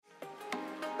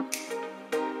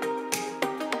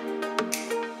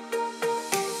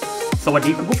สวัส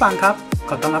ดีคุณผู้ฟังครับ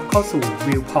ขอต้อนรับเข้าสู่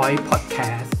ViewPoint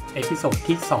Podcast เอพิโซด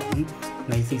ที่2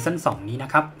ในซีซั่น2นี้น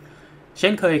ะครับเช่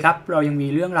นเคยครับเรายังมี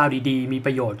เรื่องราวดีๆมีป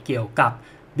ระโยชน์เกี่ยวกับ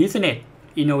Business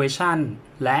Innovation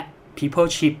และ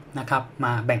Peopleship นะครับม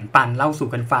าแบ่งปันเล่าสู่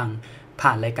กันฟังผ่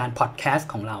านรายการ Podcast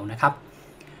ของเรานะครับ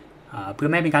เพื่อ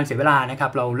ไม่เป็นการเสียเวลานะครั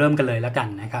บเราเริ่มกันเลยแล้วกัน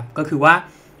นะครับก็คือว่า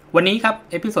วันนี้ครับ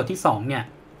เอพิโซดที่2เนี่ย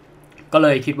ก็เล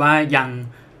ยคิดว่ายัง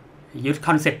ยึดค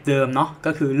อนเซปต์เดิมเนาะ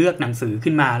ก็คือเลือกหนังสือ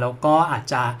ขึ้นมาแล้วก็อาจ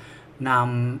จะน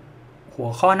ำหัว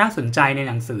ข้อน่าสนใจใน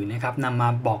หนังสือนะครับนำมา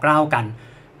บอกเล่ากัน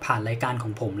ผ่านรายการขอ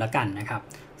งผมแล้วกันนะครับ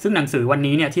ซึ่งหนังสือวัน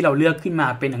นี้เนี่ยที่เราเลือกขึ้นมา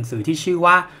เป็นหนังสือที่ชื่อ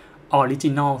ว่า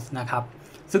Originals นะครับ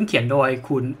ซึ่งเขียนโดย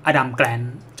คุณอดัมแกรน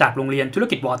ท์จากโรงเรียนธุร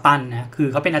กิจวอร์ตันนะคือ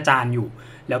เขาเป็นอาจารย์อยู่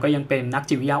แล้วก็ยังเป็นนัก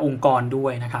จิตวิทยาองค์กรด้ว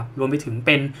ยนะครับรวมไปถึงเ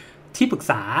ป็นที่ปรึก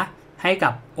ษาให้กั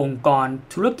บองค์กร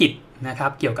ธุรกิจนะครั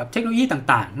บเกี่ยวกับเทคโนโลยี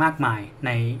ต่างๆมากมายใ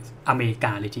นอเมริก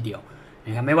าเลยทีเดียวน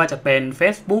ะครับไม่ว่าจะเป็น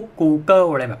Facebook Google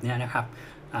อะไรแบบนี้นะครับ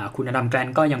คุณอดัมแกรน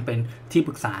ท์ก็ยังเป็นที่ป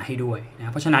รึกษาให้ด้วยน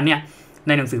ะเพราะฉะนั้นเนี่ยใ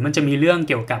นหนังสือมันจะมีเรื่อง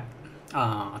เกี่ยวกับ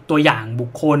ตัวอย่างบุ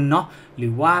คคลเนาะหรื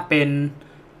อว่าเป็น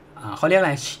เขาเรียกอะ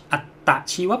ไรอัต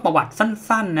ชีวประวัติ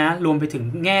สั้นๆนะรวมไปถึง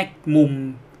แง่มุม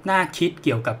น่าคิดเ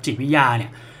กี่ยวกับจิตวิทยาเนี่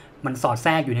ยมันสอดแท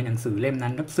รกอยู่ในหนังสือเล่มนั้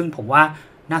นซึ่งผมว่า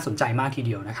น่าสนใจมากที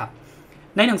เดียวนะครับ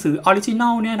ในหนังสือ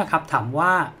Original เนี่ยนะครับถามว่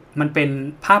ามันเป็น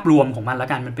ภาพรวมของมันละ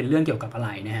กันมันเป็นเรื่องเกี่ยวกับอะไร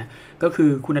นะฮะก็คือ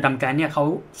คุณอดัมแกรนท์เนี่ยเขา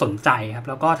สนใจครับ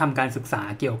แล้วก็ทำการศึกษา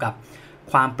เกี่ยวกับ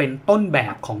ความเป็นต้นแบ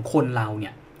บของคนเราเนี่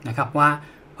ยนะครับว่า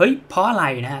เฮ้ยเพราะอะไร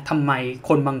นะฮะทำไมค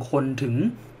นบางคนถึง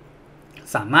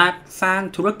สามารถสร้าง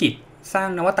ธุรกิจสร้าง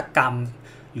นวัตกรรม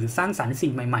หรือสร้างสรรค์สิ่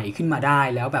งใหม่ๆขึ้นมาได้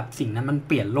แล้วแบบสิ่งนั้นมันเ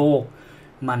ปลี่ยนโลก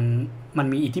มัน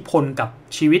มีอิทธิพลกับ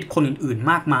ชีวิตคนอื่น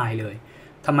ๆมากมายเลย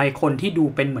ทำไมคนที่ดู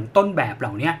เป็นเหมือนต้นแบบเหล่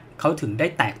านี้เขาถึงได้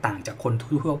แตกต่างจากคน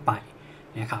ทั่วไป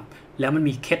นะครับแล้วมัน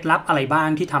มีเคล็ดลับอะไรบ้าง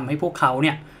ที่ทำให้พวกเขาเ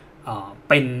นี่ย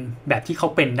เป็นแบบที่เขา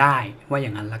เป็นได้ว่าอย่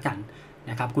างนั้นละกัน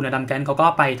นะครับคุณอดัมแกรนท์เขาก็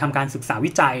ไปทำการศึกษา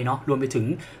วิจัยเนาะรวมไปถึง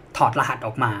ถอดรหัสอ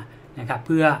อกมานะครับเ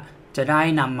พื่อจะได้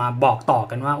นำมาบอกต่อ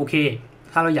กันว่าโอเค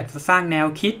ถ้าเราอยากจะสร้างแนว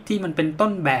คิดที่มันเป็นต้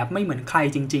นแบบไม่เหมือนใคร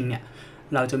จริงๆเนี่ย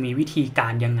เราจะมีวิธีกา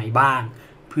รยังไงบ้าง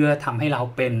เพื่อทำให้เรา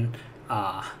เป็น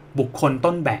บุคคล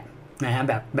ต้นแบบนะฮะ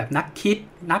แบบนักคิด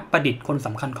นักประดิษฐ์คนส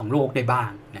ำคัญของโลกได้บ้าง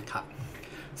นะครับ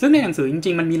ซึ่งในหนังสือจ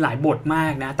ริงๆมันมีหลายบทมา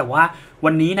กนะแต่ว่า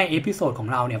วันนี้ในเอพิโซดของ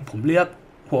เราเนี่ยผมเลือก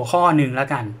หัวข้อหนึ่งแล้ว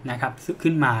กันนะครับ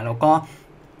ขึ้นมาแล้วก็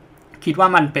คิดว่า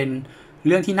มันเป็นเ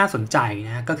รื่องที่น่าสนใจน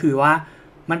ะก็คือว่า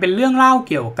มันเป็นเรื่องเล่า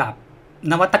เกี่ยวกับ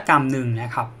นวัตกรรมหนึ่งน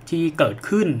ะครับที่เกิด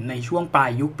ขึ้นในช่วงปลาย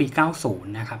ยุคปี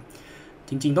 90 นะครับ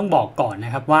จริงๆต้องบอกก่อนน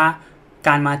ะครับว่าก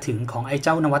ารมาถึงของไอ้เ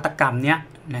จ้านวัตกรรมเนี้ย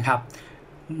นะครับ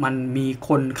มันมีค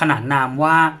นขนานนาม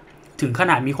ว่าถึงข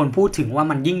นาดมีคนพูดถึงว่า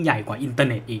มันยิ่งใหญ่กว่าอินเทอร์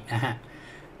เน็ตอีกนะฮะ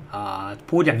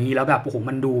พูดอย่างนี้แล้วแบบโอ้โห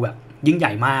มันดูแบบยิ่งให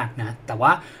ญ่มากนะแต่ว่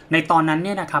าในตอนนั้นเ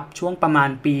นี่ยนะครับช่วงประมาณ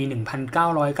ปี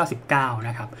 1999 น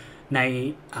ะครับใน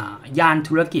ย่าน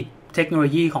ธุรกิจเทคโนโล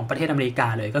ยีของประเทศอเมริกา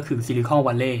เลยก็คือซิลิคอน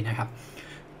วัลเลย์นะครับ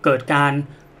เกิ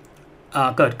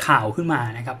ดข่าวขึ้นมา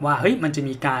นะครับว่าเฮ้ยมันจะ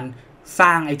มีการสร้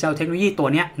างไอ้เจ้าเทคโนโลยีตัว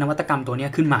เนี้ยนวัตกรรมตัวเนี้ย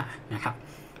ขึ้นมานะครับ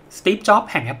สตีฟ จ็อบส์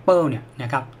แห่ง Apple เนี่ยน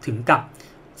ะครับถึงกับ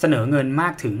เสนอเงินมา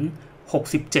กถึง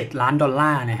$67 ล้าน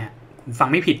นะฮะคุณฟัง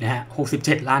ไม่ผิดนะฮะ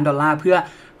$67 ล้านเพื่อ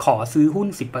ขอซื้อหุ้น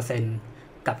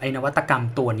 10% กับไอ้นวัตกรรม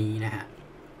ตัวนี้นะฮะ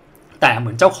แต่เห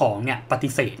มือนเจ้าของเนี่ยปฏิ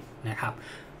เสธนะครับ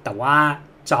แต่ว่า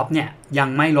จ็อบเนี่ยยัง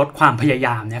ไม่ลดความพยาย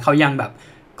ามเนี่ยเขายังแบบ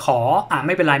ขอไ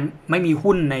ม่เป็นไรไม่มี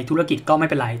หุ้นในธุรกิจก็ไม่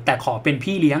เป็นไรแต่ขอเป็น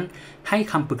พี่เลี้ยงให้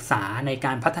คำปรึกษาในก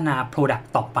ารพัฒนา Product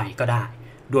ต่อไปก็ได้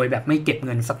โดยแบบไม่เก็บเ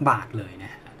งินสักบาทเลยน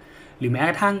ะหรือแม้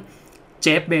กระทั่งเจ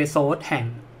ฟ เบโซสแห่ง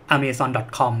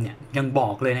Amazon.com เนี่ยยังบอ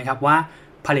กเลยนะครับว่า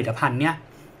ผลิตภัณฑ์เนี่ย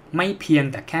ไม่เพียง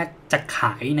แต่แค่จะข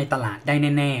ายในตลาดได้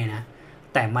แน่ๆนะ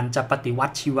แต่มันจะปฏิวั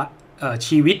ติ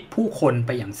ชีวิตผู้คนไป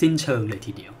อย่างสิ้นเชิงเลย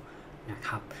ทีเดียวนะค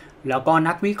รับแล้วก็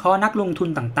นักวิเคราะห์นักลงทุน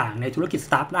ต่างๆในธุรกิจส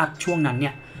ตาร์ทอัพช่วงนั้นเ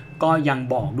นี่ยก็ยัง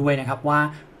บอกด้วยนะครับว่า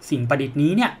สิ่งประดิษฐ์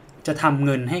นี้เนี่ยจะทำเ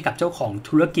งินให้กับเจ้าของ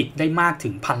ธุรกิจได้มากถึ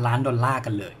ง$1,000 ล้าน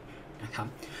กันเลยนะครับ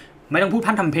ไม่ต้องพูดพ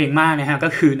ร่ำทำเพลงมากนะฮะก็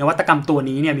คือนวัตกรรมตัว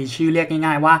นี้เนี่ยมีชื่อเรียก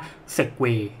ง่ายๆว่า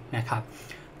Segway นะครับ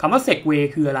คำว่า Segway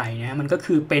คืออะไรนะมันก็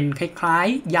คือเป็นคล้าย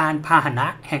ๆยานพาหนะ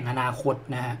แห่งอนาคต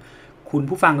นะฮะคุณ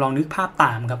ผู้ฟังลองนึกภาพต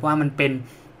ามครับว่ามันเป็น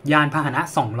ยานพาหนะ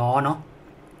2ล้อเนาะ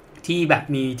ที่แบบ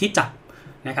มีที่จับ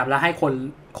นะครับแล้วให้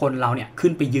คนเราเนี่ยขึ้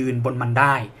นไปยืนบนมันไ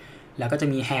ด้แล้วก็จะ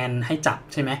มีแฮนด์ให้จับ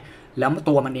ใช่ไหมแล้ว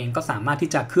ตัวมันเองก็สามารถ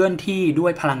ที่จะเคลื่อนที่ด้ว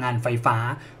ยพลังงานไฟฟ้า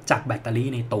จากแบตเตอรี่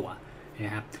ในตัวน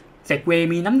ะครับเซกเวย์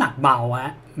มีน้ำหนักเบา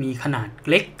มีขนาด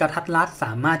เล็กกระทัดรัดส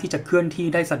ามารถที่จะเคลื่อนที่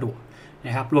ได้สะดวกน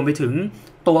ะครับรวมไปถึง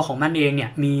ตัวของมันเองเนี่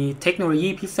ยมีเทคโนโลยี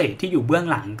พิเศษที่อยู่เบื้อง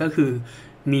หลังก็คือ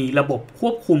มีระบบค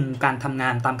วบคุมการทำงา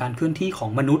นตามการเคลื่อนที่ของ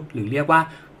มนุษย์หรือเรียกว่า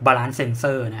balance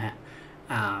sensor นะฮะ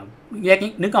เรียก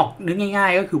นึกง่า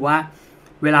ยๆก็คือว่า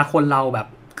เวลาคนเราแบบ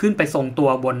ขึ้นไปทรงตัว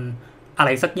บนอะไร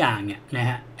สักอย่างเนี่ยนะ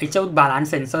ฮะไอ้เจ้า balance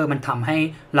sensor มันทำให้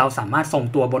เราสามารถทรง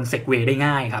ตัวบนเซกเวย์ได้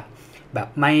ง่ายครับแบบ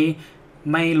ไ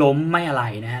ม่ล้มไม่อะไร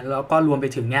นะฮะแล้วก็รวมไป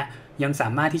ถึงเนี่ยยังสา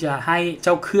มารถที่จะให้เ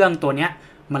จ้าเครื่องตัวเนี้ย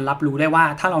มันรับรู้ได้ว่า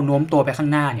ถ้าเราโน้มตัวไปข้าง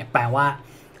หน้าเนี่ยแปลว่า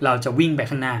เราจะวิ่งไป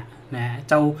ข้างหน้านะ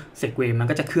เจ้าเซกเวย์มัน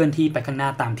ก็จะเคลื่อนที่ไปข้างหน้า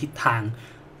ตามทิศทาง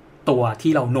ตัว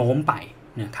ที่เราโน้มไป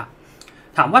นะครับ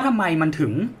ถามว่าทำไมมันถึ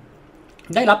ง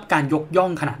ได้รับการยกย่อ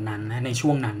งขนาดนั้นนะในช่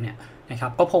วงนั้นเนี่ยนะครั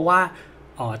บก็เพราะว่า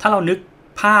ถ้าเรานึก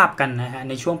ภาพกันนะฮะ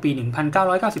ในช่วงปี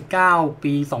 1999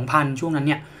 ปี 2000 ช่วงนั้น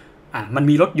เนี่ยมัน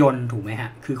มีรถยนต์ถูกไหมฮะ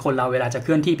คือคนเราเวลาจะเค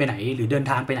ลื่อนที่ไปไหนหรือเดิน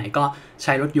ทางไปไหนก็ใ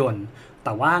ช้รถยนต์แ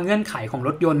ต่ว่าเงื่อนไขของร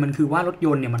ถยนต์มันคือว่ารถย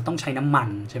นต์เนี่ยมันต้องใช้น้ำมัน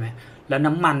ใช่ไหมแล้ว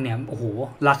น้ำมันเนี่ยโอ้โห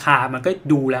ราคามันก็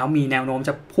ดูแล้วมีแนวโน้มจ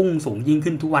ะพุ่งสูงยิ่ง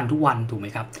ขึ้นทุกวันถูกไหม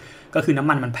ครับก็คือน้ำ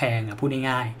มันแพงพูด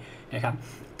ง่ายๆนะครับ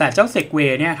แต่เจ้าเซกเว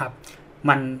ย์เนี่ยครับ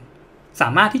มันสา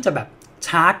มารถที่จะแบบช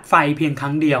าร์จไฟเพียงค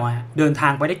รั้งเดียวเดินทา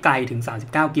งไปได้ไกลถึง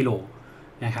39กิโล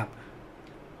นะครับ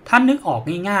ถ้านึกออก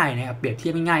ง่ายๆนะครับเปรียบเที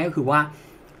ยบง่ายๆก็คือว่า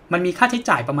มันมีค่าใช้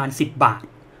จ่ายประมาณ10 บาท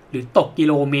หรือตกกิ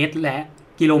โลเมตรละ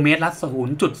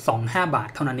 0.25 บาท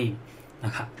เท่านั้นเองน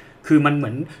ะครับคือมันเหมื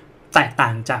อนแตกต่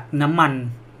างจากน้ำมัน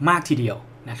มากทีเดียว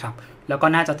นะครับแล้วก็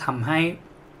น่าจะทำให้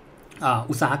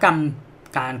อุตสาหกรรม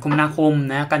การคมนาคม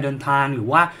นะการเดินทางหรือ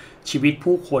ว่าชีวิต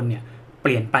ผู้คนเนี่ยเป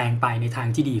ลี่ยนแปลงไปในทาง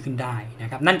ที่ดีขึ้นได้นะ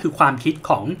ครับนั่นคือความคิด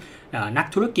ของนัก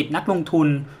ธุรกิจนักลงทุน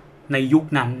ในยุค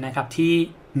นั้นนะครับที่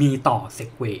มีต่อเซ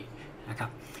กเวย์นะครับ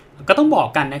ก็ต้องบอก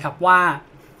กันนะครับว่า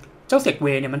เจ้าเซกเว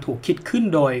ย์เนี่ยมันถูกคิดขึ้น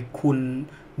โดยคุณ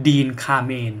ดีนคาร์เ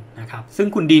มนนะครับซึ่ง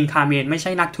คุณดีนคาร์เมนไม่ใ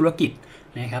ช่นักธุรกิจ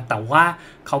นะครับแต่ว่า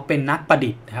เขาเป็นนักประ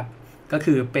ดิษฐ์นะครับก็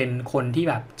คือเป็นคนที่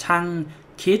แบบช่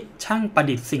างประ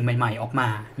ดิษฐ์สิ่งใหม่ๆออกมา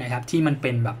นะครับที่มันเ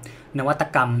ป็นแบบนวัต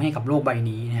กรรมให้กับโลกใบ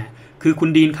นี้นะฮะคือคุณ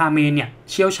ดีนคาร์เมนเนี่ย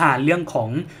เชี่ยวชาญเรื่องของ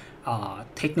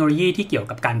เทคโนโลยีที่เกี่ยว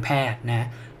กับการแพทย์นะ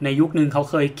ในยุคนึงเขา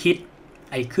เคยคิด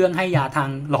ไอ้เครื่องให้ยาทาง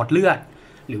หลอดเลือด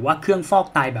หรือว่าเครื่องฟอก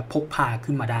ไตแบบพกพา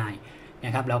ขึ้นมาได้น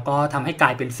ะครับแล้วก็ทำให้กล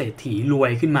ายเป็นเศรษฐีรว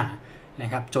ยขึ้นมานะ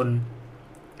ครับจน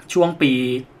ช่วงปี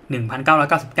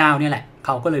 1999 เนี่ยแหละเข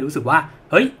าก็เลยรู้สึกว่า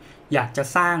เฮ้ยอยากจะ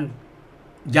สร้าง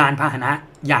ยานพาหนะ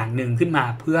อย่างหนึ่งขึ้นมา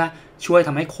เพื่อช่วยท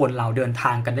ำให้คนเราเดินท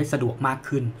างกันได้สะดวกมาก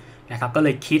ขึ้นนะครับก็เล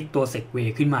ยคิดตัวเซกเว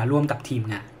ย์ขึ้นมาร่วมกับทีม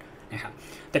งานนะครับ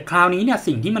แต่คราวนี้เนี่ย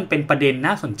สิ่งที่มันเป็นประเด็น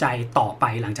น่าสนใจต่อไป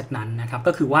หลังจากนั้นนะครับ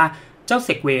ก็คือว่าเจ้าเซ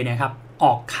กเวย์เนี่ยครับอ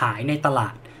อกขายในตลา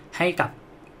ดให้กับ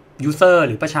ยูเซอร์ห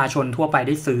รือประชาชนทั่วไปไ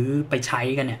ด้ซื้อไปใช้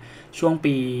กันเนี่ยช่วง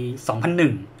ปี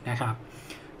 2001 นะครับ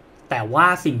แต่ว่า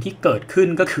สิ่งที่เกิดขึ้น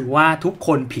ก็คือว่าทุกค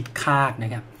นผิดคาดน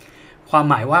ะครับความ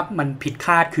หมายว่ามันผิดค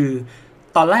าดคือ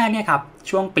ตอนแรกเนี่ยครับ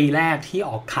ช่วงปีแรกที่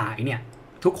ออกขายเนี่ย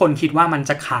ทุกคนคิดว่ามัน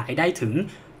จะขายได้ถึง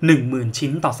 10,000 ชิ้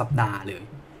นต่อสัปดาห์เลย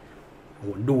โห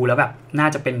ดูแล้วแบบน่า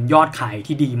จะเป็นยอดขาย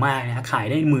ที่ดีมากนะขาย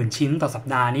ได้ 10,000 ชิ้นต่อสัป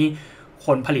ดาห์นี่ค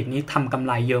นผลิตนี้ทำกำไ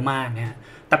รเยอะมากนะ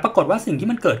แต่ปรากฏว่าสิ่งที่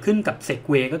มันเกิดขึ้นกับเซก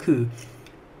เวย์ก็คือ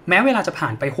แม้เวลาจะผ่า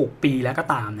นไป6ปีแล้วก็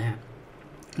ตามนะฮะ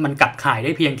มันกลับขายไ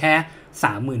ด้เพียงแค่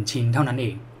 30,000 ชิ้นเท่านั้นเอ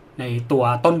งในตัว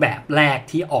ต้นแบบแรก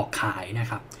ที่ออกขายนะ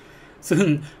ครับซึ่ง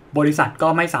บริษัทก็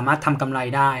ไม่สามารถทำกำไร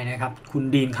ได้นะครับคุณ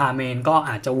ดีนคาร์เมนก็อ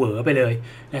าจจะเหวอไปเลย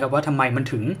นะครับว่าทำไมมัน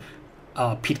ถึง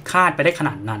ผิดคาดไปได้ขน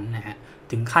าดนั้นนะฮะ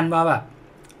ถึงขั้นว่าแบบ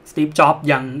สตีฟจ็อบส์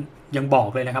ยังบอก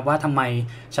เลยนะครับว่าทำไม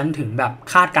ฉันถึงแบบ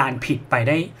คาดการผิดไปไ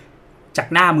ด้จาก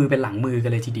หน้ามือเป็นหลังมือกั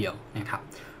นเลยทีเดียวนะครับ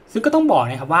ซึ่งก็ต้องบอก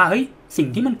นะครับว่าเฮ้ยสิ่ง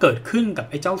ที่มันเกิดขึ้นกับ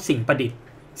ไอ้เจ้าสิ่งประดิษฐ์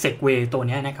เซกเวย์ตัว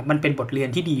นี้นะครับมันเป็นบทเรียน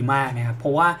ที่ดีมากนะครับเพร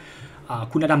าะว่า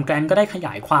คุณอดัมแกรนท์ก็ได้ขย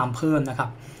ายความเพิ่มนะครับ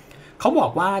เขาบอ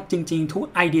กว่าจริงๆทุก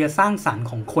ไอเดียสร้างสรรค์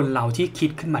ของคนเราที่คิด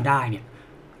ขึ้นมาได้เนี่ย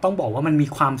ต้องบอกว่ามันมี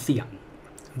ความเสี่ยง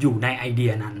อยู่ในไอเดี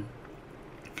ยนั้น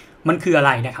มันคืออะไ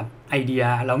รนะครับไอเดีย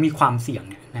แล้วมีความเสี่ยง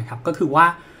เนี่ยนะครับก็คือว่า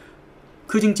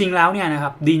คือจริงๆแล้วเนี่ยนะค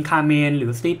รับดีนคาร์เมนหรื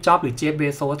อสตีฟจ็อบส์หรือเจฟเบ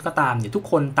โซสก็ตามเนี่ยทุก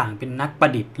คนต่างเป็นนักปร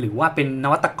ะดิษฐ์หรือว่าเป็นน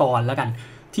วัตกรแล้วกัน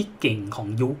ที่เก่งของ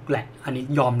ยุคแหละอันนี้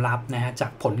ยอมรับนะฮะจา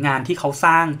กผลงานที่เขาส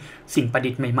ร้างสิ่งประ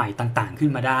ดิษฐ์ใหม่ๆต่างๆขึ้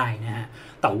นมาได้นะฮะ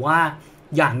แต่ว่า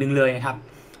อย่างหนึ่งเลยครับ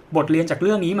บทเรียนจากเ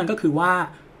รื่องนี้มันก็คือว่า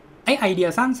ไอเดีย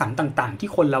สร้างสรรค์ต่างๆที่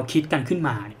คนเราคิดกันขึ้นม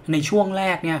าในช่วงแร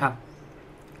กเนี่ยครับ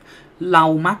เรา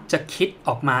มักจะคิดอ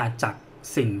อกมาจาก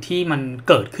สิ่งที่มัน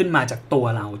เกิดขึ้นมาจากตัว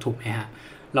เราถูกไหมฮะ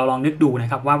เราลองนึกดูนะ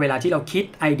ครับว่าเวลาที่เราคิด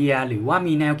ไอเดียหรือว่า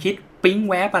มีแนวคิดปิ๊ง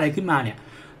แวบอะไรขึ้นมาเนี่ย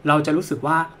เราจะรู้สึก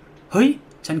ว่าเฮ้ย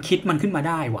ฉันคิดมันขึ้นมา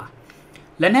ได้ว่ะ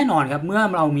และแน่นอนครับเมื่อ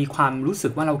เรามีความรู้สึ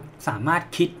กว่าเราสามารถ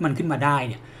คิดมันขึ้นมาได้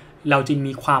เนี่ยเราจึง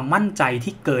มีความมั่นใจ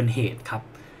ที่เกินเหตุครับ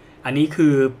อันนี้คื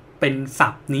อเป็นศั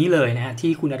พท์นี้เลยนะฮะ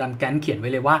ที่คุณอดัมแกรนท์เขียนไว้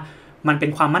เลยว่ามันเป็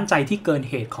นความมั่นใจที่เกิน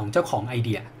เหตุของเจ้าของไอเ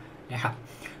ดียนะครับ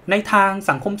ในทาง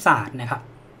สังคมศาสตร์นะครับ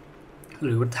ห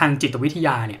รือทางจิตวิทย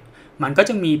าเนี่ยมันก็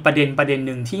จะมีประเด็นห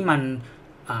นึ่งที่มัน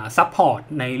ซัพพอร์ต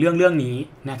ในเรื่องนี้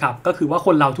นะครับก็คือว่าค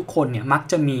นเราทุกคนเนี่ยมัก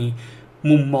จะมี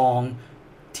มุมมอง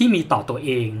ที่มีต่อตัวเ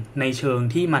องในเชิง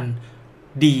ที่มัน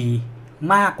ดี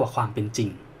มากกว่าความเป็นจริง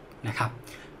นะครับ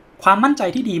ความมั่นใจ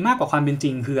ที่ดีมากกว่าความเป็นจริ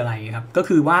งคืออะไรครับก็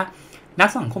คือว่านัก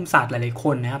สังคมศาสตร์หลายๆค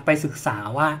นนะครับไปศึกษา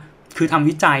ว่าคือทำ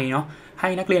วิจัยเนาะให้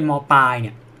นักเรียนม.ปลายเ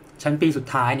นี่ยชั้นปีสุด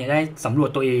ท้ายเนี่ยได้สำรวจ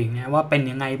ตัวเองนะว่าเป็น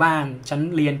ยังไงบ้างชั้น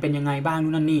เรียนเป็นยังไงบ้าง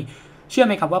นู่นนั่นนี่เชื่อไ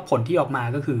หมครับว่าผลที่ออกมา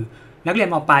ก็คือนักเรียน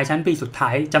ม.ปลายชั้นปีสุดท้า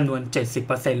ยจำนวน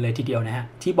 70% เลยทีเดียวนะฮะ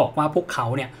ที่บอกว่าพวกเขา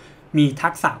เนี่ยมีทั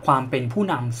กษะความเป็นผู้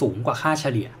นำสูงกว่าค่าเฉ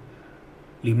ลี่ย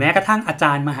หรือแม้กระทั่งอาจ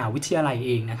ารย์มหาวิทยาลัยเ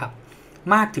องนะครับ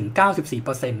มากถึง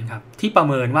 94% ครับที่ประ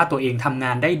เมินว่าตัวเองทำง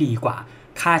านได้ดีกว่า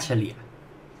ค่าเฉลี่ย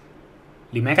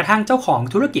หรือแม้กระทั่งเจ้าของ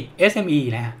ธุรกิจ SME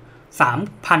นะฮะ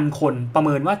 3,000 คนประเ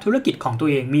มินว่าธุรกิจของตัว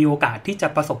เองมีโอกาสที่จะ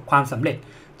ประสบความสำเร็จ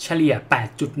เฉลี่ย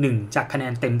 8.1 จากคะแน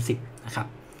นเต็ม 10 นะครับ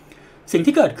สิ่ง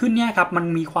ที่เกิดขึ้นเนี่ยครับมัน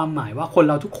มีความหมายว่าคน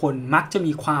เราทุกคนมักจะ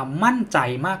มีความมั่นใจ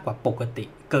มากกว่าปกติ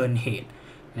เกินเหตุ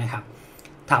นะครับ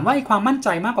ถามว่าความมั่นใจ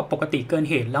มากกว่าปกติเกิน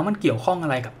เหตุแล้วมันเกี่ยวข้องอะ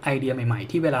ไรกับไอเดียใหม่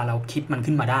ๆที่เวลาเราคิดมัน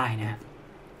ขึ้นมาได้นะฮะ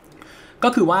ก็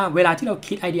คือว่าเวลาที่เรา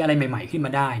คิดไอเดียอะไรใหม่ๆขึ้นม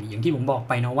าได้อย่างที่ผมบอก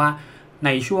ไปนะว่าใน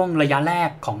ช่วงระยะแรก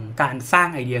ของการสร้าง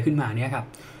ไอเดียขึ้นมาเนี่ยครับ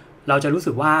เราจะรู้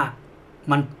สึกว่า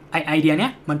มันไอเดียเนี้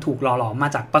ยมันถูกหล่อหลอมมา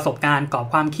จากประสบการณ์กรอบ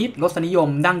ความคิดรสนิยม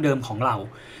ดั้งเดิมของเรา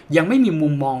ยังไม่มีมุ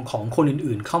มมองของคน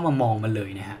อื่นๆเข้ามามองมันเลย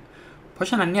นะฮะเพราะ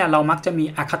ฉะนั้นเนี่ยเรามักจะมี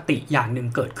อคติอย่างหนึ่ง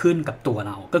เกิดขึ้นกับตัวเ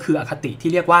ราก็คืออคติ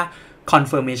ที่เรียกว่า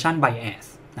confirmation bias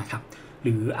นะครับห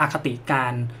รืออคติกา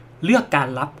รเลือกการ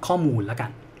รับข้อมูลแล้วกั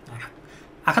นนะครับ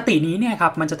อคตินี้เนี่ยครั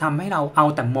บมันจะทำให้เราเอา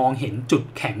แต่มองเห็นจุด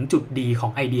แข็งจุดดีขอ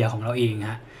งไอเดียของเราเอง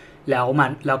ฮะแล้ว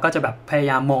เราก็จะแบบพยา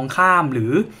ยามมองข้ามหรื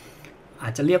ออา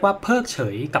จจะเรียกว่าเพิกเฉ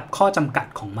ยกับข้อจำกัด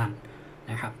ของมัน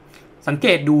นะครับสังเก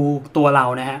ตดูตัวเรา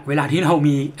นะฮะเวลาที่เรา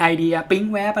มีไอเดียปิ๊ง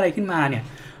แวบอะไรขึ้นมาเนี่ย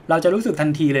เราจะรู้สึกทัน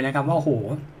ทีเลยนะครับว่าโอ้โห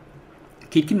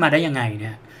คิดขึ้นมาได้ยังไงเ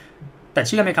นี่ยแต่เ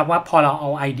ชื่อไหมครับว่าพอเราเอา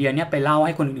ไอเดียเนี่ยไปเล่าใ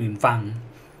ห้คนอื่นฟัง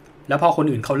แล้วพอคน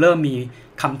อื่นเขาเริ่มมี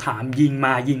คำถามยิงม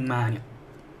าเนี่ย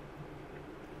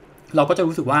เราก็จะ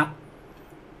รู้สึกว่า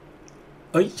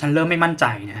ฉันเริ่มไม่มั่นใจ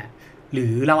นะฮะหรื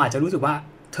อเราอาจจะรู้สึกว่า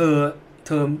เธอ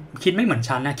คิดไม่เหมือน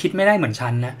ฉันนะคิดไม่ได้เหมือนฉั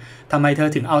นนะทำไมเธอ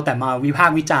ถึงเอาแต่มาวิพา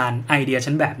กษ์วิจารณ์ไอเดีย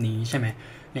ฉันแบบนี้ใช่ไหม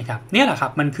นะครับเนี่ยแหละครั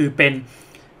บมันคือเ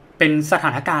ป็นสถ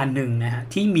านการณ์หนึ่งนะฮะ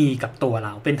ที่มีกับตัวเร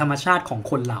าเป็นธรรมชาติของ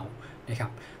คนเรานะครั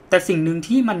บแต่สิ่งหนึ่ง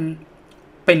ที่มัน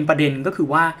เป็นประเด็นก็คือ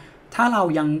ว่าถ้าเรา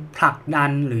ยังผลักดั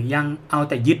นหรือยังเอา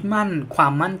แต่ยึดมั่นควา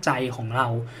มมั่นใจของเรา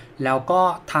แล้วก็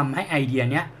ทำให้ไอเดีย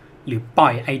เนี้ยหรือปล่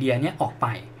อยไอเดียเนี้ยออกไป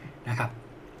นะครับ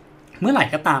เมื่อไหร่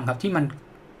ก็ตามครับที่มัน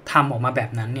ทำออกมาแบ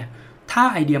บนั้นเนี่ยถ้า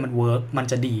ไอเดียมันเวิร์กมัน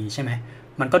จะดีใช่ไหม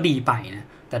มันก็ดีไปนะ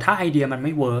แต่ถ้าไอเดียมันไ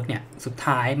ม่เวิร์กเนี่ยสุด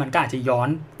ท้ายมันก็อาจจะย้อน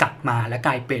กลับมาและก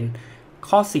ลายเป็น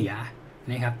ข้อเสีย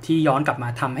นะครับที่ย้อนกลับมา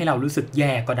ทำให้เรารู้สึกแ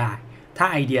ย่ก็ได้ถ้า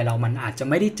ไอเดียเรามันอาจจะ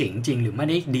ไม่ได้เจ๋งจริงหรือไม่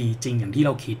ได้ดีจริงอย่างที่เร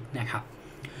าคิดนะครับ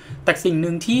แต่สิ่งห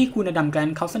นึ่งที่คุณอดัมแกรน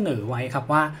ท์เขาเสนอไว้ครับ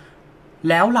ว่า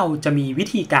แล้วเราจะมีวิ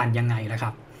ธีการยังไงล่ะค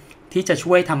รับที่จะ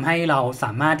ช่วยทำให้เราส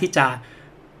ามารถที่จะ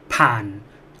ผ่าน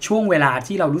ช่วงเวลา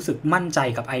ที่เรารู้สึกมั่นใจ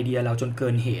กับไอเดียเราจนเกิ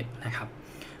นเหตุนะครับ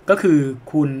ก็คือ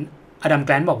คุณอดัมแก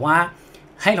รนท์บอกว่า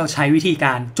ให้เราใช้วิธีก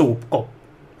ารจูบกบ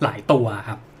หลายตัวค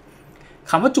รับ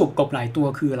คำว่าจูบกบหลายตัว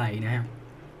คืออะไรนะฮะ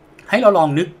ให้เราลอง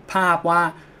นึกภาพว่า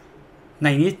ใ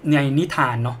นนิทา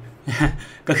นเนาะ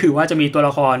ก็คือว่าจะมีตัวล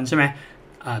ะครใช่ไหม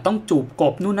ต้องจูบก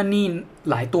บนู่นนั่นนี่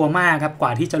หลายตัวมากครับกว่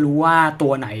าที่จะรู้ว่าตั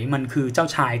วไหนมันคือเจ้า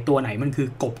ชายตัวไหนมันคือ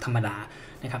กบธรรมดา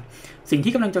นะครับสิ่ง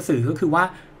ที่กำลังจะสื่อก็คือว่า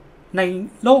ใน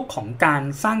โลกของการ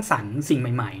สร้างสรรค์สิ่งใ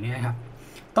หม่ๆเนี่ยครับ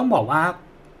ต้องบอกว่า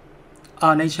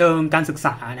ในเชิงการศึกษ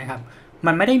านะครับ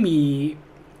มันไม่ได้มี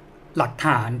หลักฐ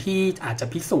านที่อาจจะ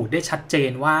พิสูจน์ได้ชัดเจ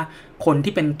นว่าคน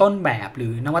ที่เป็นต้นแบบหรื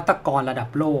อนวัตกรระดับ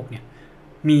โลกเนี่ย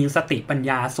มีสติปัญ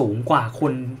ญาสูงกว่าค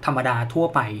นธรรมดาทั่ว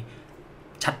ไป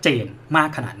ชัดเจนมาก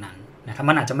ขนาดนั้นนะครับ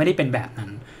มันอาจจะไม่ได้เป็นแบบนั้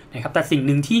นนะครับแต่สิ่งห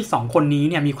นึ่งที่2คนนี้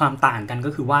เนี่ยมีความต่างกันก็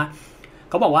คือว่า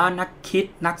เขาบอกว่านักคิด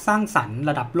นักสร้างสรรค์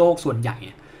ระดับโลกส่วนใหญ่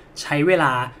ใช้เวล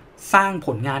าสร้างผ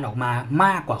ลงานออกมาม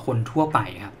ากกว่าคนทั่วไป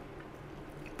ครับ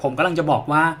ผมกำลังจะบอก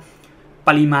ว่าป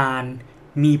ริมาณ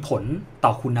มีผลต่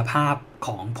อคุณภาพข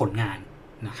องผลงาน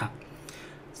นะครับ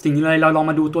สิ่งนี้เลยเราลอง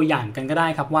มาดูตัวอย่างกันก็ได้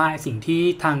ครับว่าสิ่งที่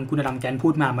ทางคุณอดัมแกรนท์พู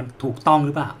ดมามันถูกต้องห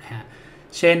รือเปล่านะฮะ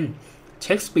เช่นเช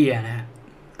คสเปียร์นะฮะ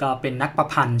ก็เป็นนักประ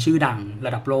พันธ์ชื่อดังร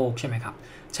ะดับโลกใช่ไหมครับ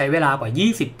ใช้เวลากว่า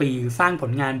20 ปีสร้างผ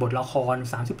ลงานบทละคร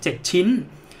37ชิ้น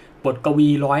บทกวี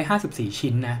154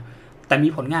ชิ้นนะแต่มี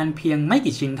ผลงานเพียงไม่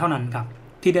กี่ชิ้นเท่านั้นครับ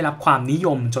ที่ได้รับความนิย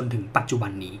มจนถึงปัจจุบั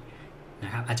นนี้น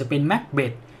ะครับอาจจะเป็นแม็กเบ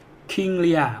ธคิงเ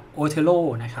ลียโอเทโล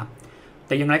นะครับแ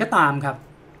ต่อย่างไรก็ตามครับ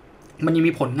มันยัง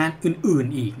มีผลงานอื่น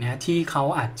ๆอีกนะที่เขา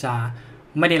อาจจะ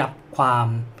ไม่ได้รับความ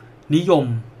นิยม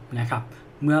นะครับ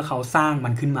เมื่อเขาสร้างมั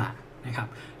นขึ้นมานะครับ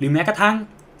หรือแม้กระทั่ง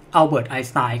อัลเบิร์ตไอน์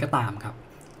สไตน์ก็ตามครับ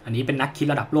อันนี้เป็นนักคิด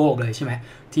ระดับโลกเลยใช่ไหม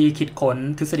ที่คิดค้น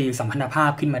ทฤษฎีสัมพันธภา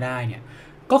พขึ้นมาได้เนี่ย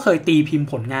ก็เคยตีพิมพ์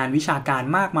ผลงานวิชาการ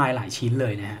มากมายหลายชิ้นเล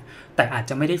ยนะฮะแต่อาจ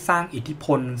จะไม่ได้สร้างอิทธิพ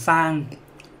ลสร้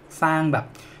างแบบ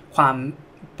ความ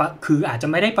คืออาจจะ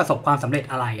ไม่ได้ประสบความสำเร็จ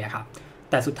อะไรอะครับ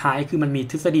แต่สุดท้ายคือมันมี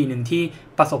ทฤษฎีหนึ่งที่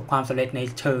ประสบความสำเร็จใน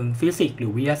เชิงฟิสิกส์หรื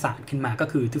อวิทยาศาสตร์ขึ้นมาก็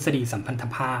คือทฤษฎีสัมพันธ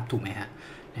ภาพถูกไหมฮะ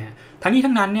ทั้งนี้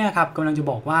ทั้งนั้นเนี่ยครับกำลังจะ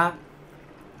บอกว่า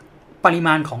ปริม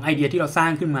าณของไอเดียที่เราสร้า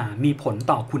งขึ้นมามีผล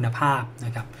ต่อคุณภาพน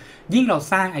ะครับยิ่งเรา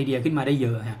สร้างไอเดียขึ้นมาได้เย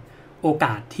อะฮะโอก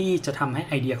าสที่จะทำให้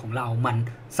ไอเดียของเรามัน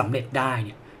สำเร็จได้เ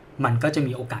นี่ยมันก็จะ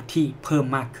มีโอกาสที่เพิ่ม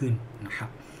มากขึ้นนะครับ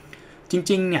จ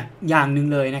ริงๆเนี่ยอย่างหนึ่ง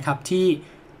เลยนะครับที่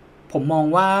ผมมอง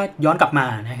ว่าย้อนกลับมา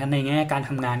นะครับในแง่การท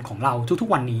ำงานของเราทุก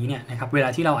ๆวันนี้เนี่ยนะครับเวลา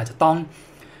ที่เราอาจจะต้อง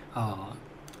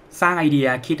สร้างไอเดีย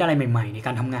คิดอะไรใหม่ๆในก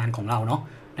ารทำงานของเราเนาะ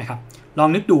นะครับลอง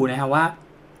นึกดูนะครับว่า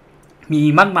มี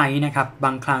มากไหมนะครับบ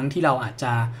างครั้งที่เราอาจจ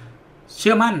ะเ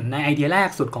ชื่อมั่นในไอเดียแรก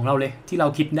สุดของเราเลยที่เรา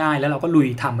คิดได้แล้วเราก็ลุย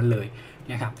ทำมันเลย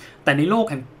นะครับแต่ในโลก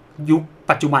แห่งยุค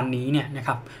ปัจจุบันนี้เนี่ยนะค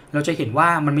รับเราจะเห็นว่า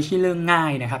มันไม่ใช่เรื่องง่า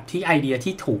ยนะครับที่ไอเดีย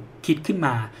ที่ถูกคิดขึ้นม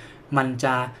ามันจ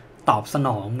ะตอบสน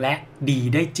องและดี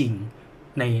ได้จริง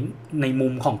ในมุ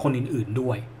มของคนอื่นๆด้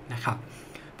วยนะครับ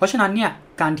เพราะฉะนั้นเนี่ย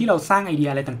การที่เราสร้างไอเดีย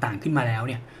อะไรต่างๆขึ้นมาแล้ว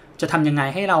เนี่ยจะทำยังไง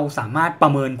ให้เราสามารถปร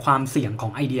ะเมินความเสี่ยงขอ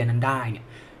งไอเดียนั้นได้เนี่ย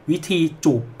วิธี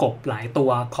จูบกบหลายตัว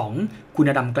ของคุณ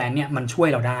อดัม แกลนเนี่ยมันช่วย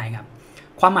เราได้ครับ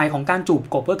ความหมายของการจูบ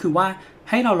กบก็คือว่า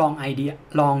ให้เราล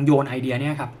องโยนไอเดียเนี่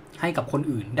ยครับให้กับคน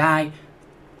อื่นได้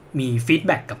มีฟีดแ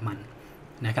บ็กกับมัน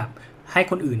นะครับให้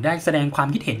คนอื่นได้แสดงความ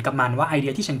คิดเห็นกับมันว่าไอเดี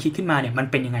ยที่ฉันคิดขึ้นมาเนี่ยมัน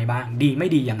เป็นยังไงบ้างดีไม่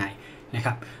ดียังไงนะค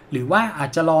รับหรือว่าอาจ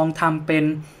จะลองทำเป็น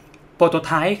โปรโตไ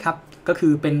ทป์ครับก็คื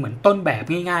อเป็นเหมือนต้นแบบ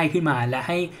ง่ายๆขึ้นมาและใ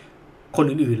ห้คน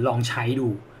อื่นๆลองใช้ดู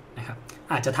นะครับ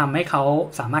อาจจะทำให้เขา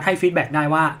สามารถให้ฟีดแบ็กได้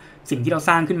ว่าสิ่งที่เรา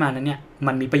สร้างขึ้นมานั้นเนี่ย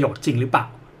มันมีประโยชน์จริงหรือเปล่า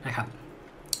นะครับ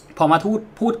พอมา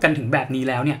พูดกันถึงแบบนี้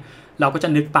แล้วเนี่ยเราก็จะ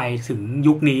นึกไปถึง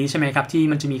ยุคนี้ใช่ไหมครับที่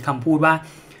มันจะมีคำพูดว่า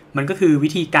มันก็คือวิ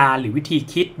ธีการหรือวิธี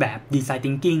คิดแบบ design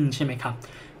thinking ใช่ไหมครับ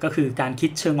ก็คือการคิ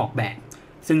ดเชิงออกแบบ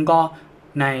ซึ่งก็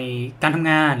ในการทำ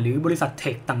งานหรือบริษัทเท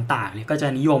คต่างๆเนี่ยก็จะ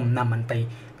นิยมนำมันไป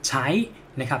ใช้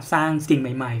นะครับสร้างสิ่งใ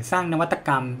หม่ๆสร้างนวัตก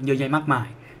รรมเยอะแยะมากมาย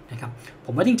นะครับผ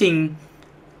มว่าจริง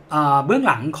ๆเบื้อง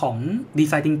หลังของ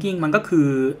design thinking มันก็คือ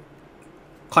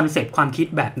คอนเซปต์ความคิด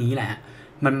แบบนี้แหละ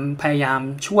มันพยายาม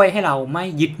ช่วยให้เราไม่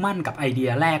ยึดมั่นกับไอเดีย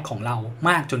แรกของเราม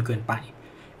ากจนเกินไป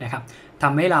นะครับท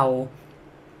ำให้เรา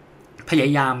พยา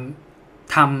ยาม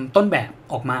ทำต้นแบบ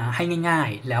ออกมาให้ง่าย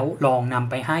ๆแล้วลองนำ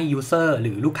ไปให้ user ห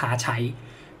รือลูกค้าใช้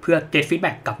เพื่อ get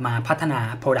feedback กลับมาพัฒนา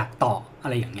product ต่ออะ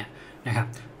ไรอย่างเงี้ยนะครับ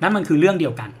นั่นมันคือเรื่องเดี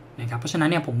ยวกันนะครับเพราะฉะนั้น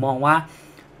เนี่ยผมมองว่า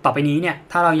ต่อไปนี้เนี่ย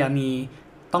ถ้าเรายังมี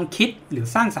ต้องคิดหรือ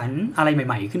สร้างสรรค์อะไรใ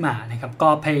หม่ๆขึ้นมานะครับก็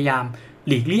พยายาม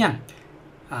หลีกเลี่ยง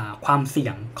ความเสี่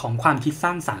ยงของความคิดส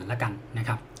ร้างสรรค์ละกันนะค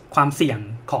รับความเสี่ยง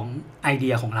ของไอเดี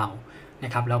ยของเราน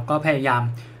ะครับแล้วก็พยายาม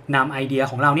นำไอเดีย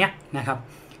ของเราเนี่ยนะครับ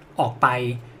ออกไป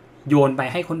โยนไป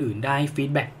ให้คนอื่นได้ฟี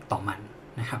ดแบ็กต่อมัน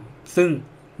นะครับซึ่ง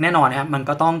แน่นอนนะครับมัน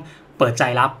ก็ต้องเปิดใจ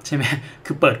รับใช่ไหม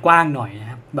คือเปิดกว้างหน่อยน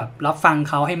ะครับแบบรับฟัง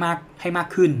เขาให้มาก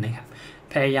ขึ้นนะครับ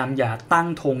พยายามอย่าตั้ง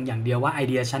ธงอย่างเดียวว่าไอ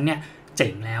เดียฉันเนี่ยเจ๋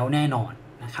งแล้วแน่นอน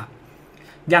นะครับ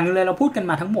อย่างนึงเลยเราพูดกัน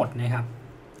มาทั้งหมดนะครับ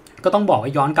ก็ต้องบอกว่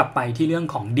าย้อนกลับไปที่เรื่อง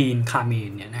ของดีนคาร์เม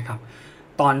นเนี่ยนะครับ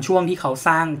ตอนช่วงที่เขาส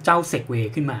ร้างเจ้าเซกเว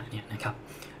ย์ขึ้นมาเนี่ยนะครับ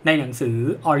ในหนังสือ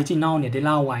ออริจินัลเนี่ยได้เ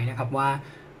ล่าไว้นะครับว่า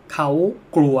เขา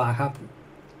กลัวครับ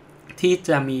ที่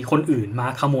จะมีคนอื่นมา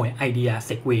ขโมยไอเดียเซ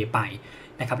กเวย์ไป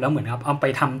นะครับแล้วเหมือนกับเอาไป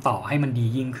ทำต่อให้มันดี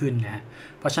ยิ่งขึ้นนะ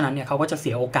เพราะฉะนั้นเนี่ยเขาก็จะเ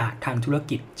สียโอกาสทางธุร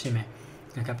กิจใช่ไหม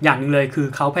นะครับอย่างนึงเลยคือ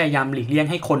เขาพยายามหลีกเลี่ยง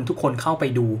ให้คนทุกคนเข้าไป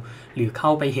ดูหรือเข้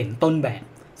าไปเห็นต้นแบบ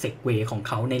เซกเวย์ของเ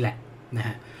ขาในแหละนะฮ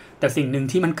ะแต่สิ่งหนึ่ง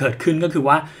ที่มันเกิดขึ้นก็คือ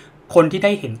ว่าคนที่ไ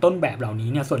ด้เห็นต้นแบบเหล่านี้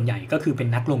เนี่ยส่วนใหญ่ก็คือเป็น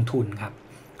นักลงทุนครับ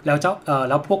แ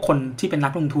ล้วพวกคนที่เป็นนั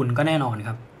กลงทุนก็แน่นอนค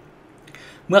รับ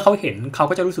เมื่อเขาเห็นเขา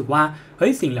ก็จะรู้สึกว่าเฮ้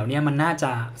ยสิ่งเหล่านี้มันน่าจ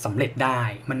ะสำเร็จได้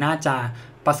มันน่าจะ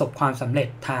ประสบความสำเร็จ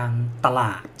ทางตล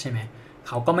าดใช่ไหมเ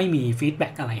ขาก็ไม่มีฟีดแบ็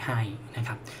กอะไรให้นะค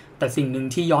รับแต่สิ่งหนึ่ง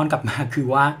ที่ย้อนกลับมาคือ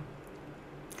ว่า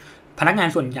พนักงาน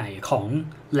ส่วนใหญ่ของ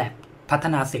Lab พัฒ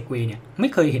นาเซกเวย์เนี่ยไม่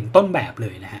เคยเห็นต้นแบบเล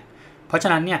ยนะฮะเพราะฉะ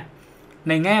นั้นเนี่ย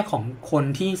ในแง่ของคน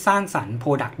ที่สร้างสรรค์โปร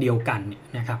ดักต์เดียวกันเนี่ย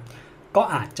นะครับก็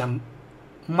อาจจะ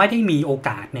ไม่ได้มีโอก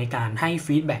าสในการให้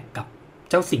ฟีดแบ็กกับ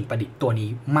เจ้าสิ่งประดิษฐ์ตัวนี้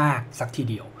มากสักที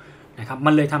เดียวนะครับมั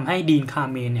นเลยทำให้ดีนคา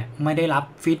ร์เมนเนี่ยไม่ได้รับ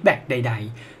ฟีดแบ็กใด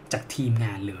ๆจากทีมง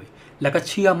านเลยแล้วก็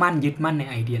เชื่อมั่นยึดมั่นใน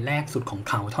ไอเดียแรกสุดของ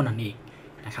เขาเท่านั้นเอง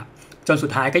นะครับจนสุ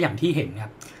ดท้ายก็อย่างที่เห็นครั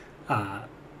บ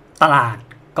ตลาด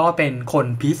ก็เป็นคน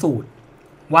พิสูจน์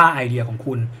ว่าไอเดียของ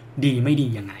คุณดีไม่ดี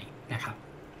ยังไง นะครับ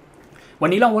วัน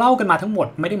นี้เราเล่ากันมาทั้งหมด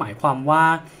ไม่ได้หมายความว่า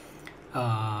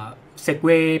เซกเว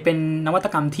ย์เป็นนวัต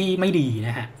กรรมที่ไม่ดีน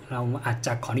ะฮะเราอาจจ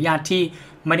ะขออนุญาตที่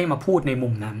ไม่ได้มาพูดในมุ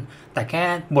มนั้นแต่แค่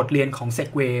บทเรียนของเซก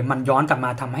เวย์มันย้อนกลับม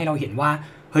าทำให้เราเห็นว่า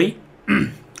เฮ้ย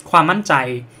ความมั่นใจ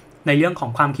ในเรื่องขอ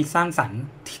งความคิดสร้างสรรค์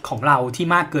ของเราที่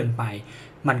มากเกินไป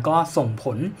มันก็ส่งผ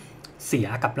ลเสีย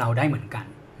กับเราได้เหมือนกัน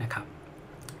นะครับ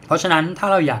เพราะฉะนั้นถ้า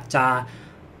เราอยากจะ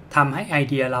ทำให้ไอ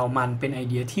เดียเรามันเป็นไอ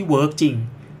เดียที่เวิร์กจริง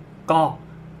ก็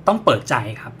ต้องเปิดใจ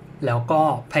ครับแล้วก็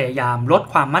พยายามลด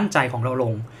ความมั่นใจของเราล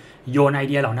งโยนไอ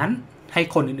เดียเหล่านั้นให้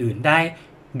คนอื่นๆได้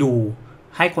ดู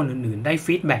ให้คนอื่นๆได้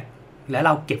ฟีดแบ็กและเร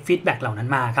าเก็บฟีดแบ็กเหล่านั้น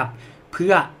มาครับเพื่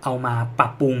อเอามาปรั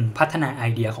บปรุงพัฒนาไอ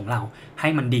เดียของเราให้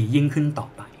มันดียิ่งขึ้นต่อ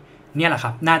ไปเนี่ยแหละค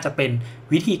รับน่าจะเป็น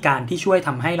วิธีการที่ช่วยท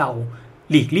ำให้เรา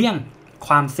หลีกเลี่ยงค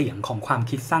วามเสี่ยงของความ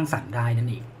คิดสร้างสรรค์ได้นั่น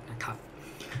เองนะครับ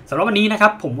สำหรับวันนี้นะครั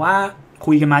บผมว่า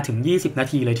คุยกันมาถึง20นา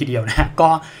ทีเลยทีเดียวนะก็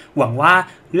หวังว่า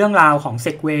เรื่องราวของเซ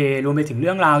กเวย์รวมไปถึงเ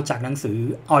รื่องราวจากหนังสือ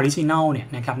ออริจินัลเนี่ย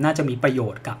นะครับน่าจะมีประโย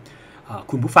ชน์กับ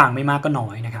คุณผู้ฟังไม่มากก็น้อ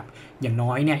ยนะครับอย่างน้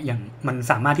อยเนี่ยอย่างมัน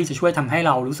สามารถที่จะช่วยทำให้เ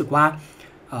รารู้สึกว่า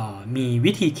มี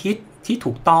วิธีคิดที่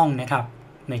ถูกต้องนะครับ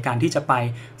ในการที่จะไป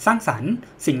สร้างสรรค์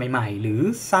สิ่งใหม่ๆหรือ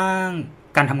สร้าง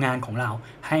การทำงานของเรา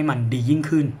ให้มันดียิ่ง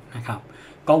ขึ้นนะครับ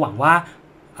ก็หวังว่า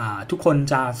ทุกคน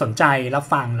จะสนใจรับ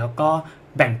ฟังแล้วก็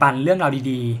แบ่งปันเรื่องราว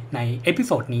ดีๆในเอพิโ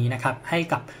ซดนี้นะครับให้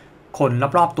กับคน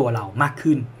รอบๆตัวเรามาก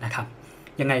ขึ้นนะครับ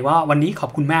ยังไงว่าวันนี้ขอ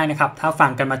บคุณมากนะครับถ้าฟั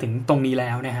งกันมาถึงตรงนี้แ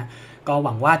ล้วนะฮะก็ห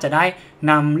วังว่าจะได้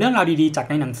นำเรื่องราวดีๆจาก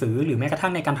ในหนังสือหรือแม้กระทั่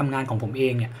งในการทำงานของผมเอ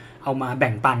งเนี่ยเอามาแ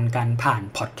บ่งปันกันผ่าน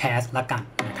พอดแคสต์ละกัน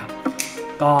นะครับ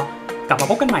ก็กลับมา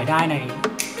พบกันใหม่ได้ใน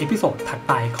เอพิโซดถัดไ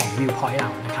ปของ ViewPoint เรา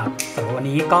นะครับสำหรับวัน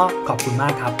นี้ก็ขอบคุณมา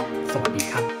กครับสวัสดี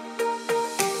ครับ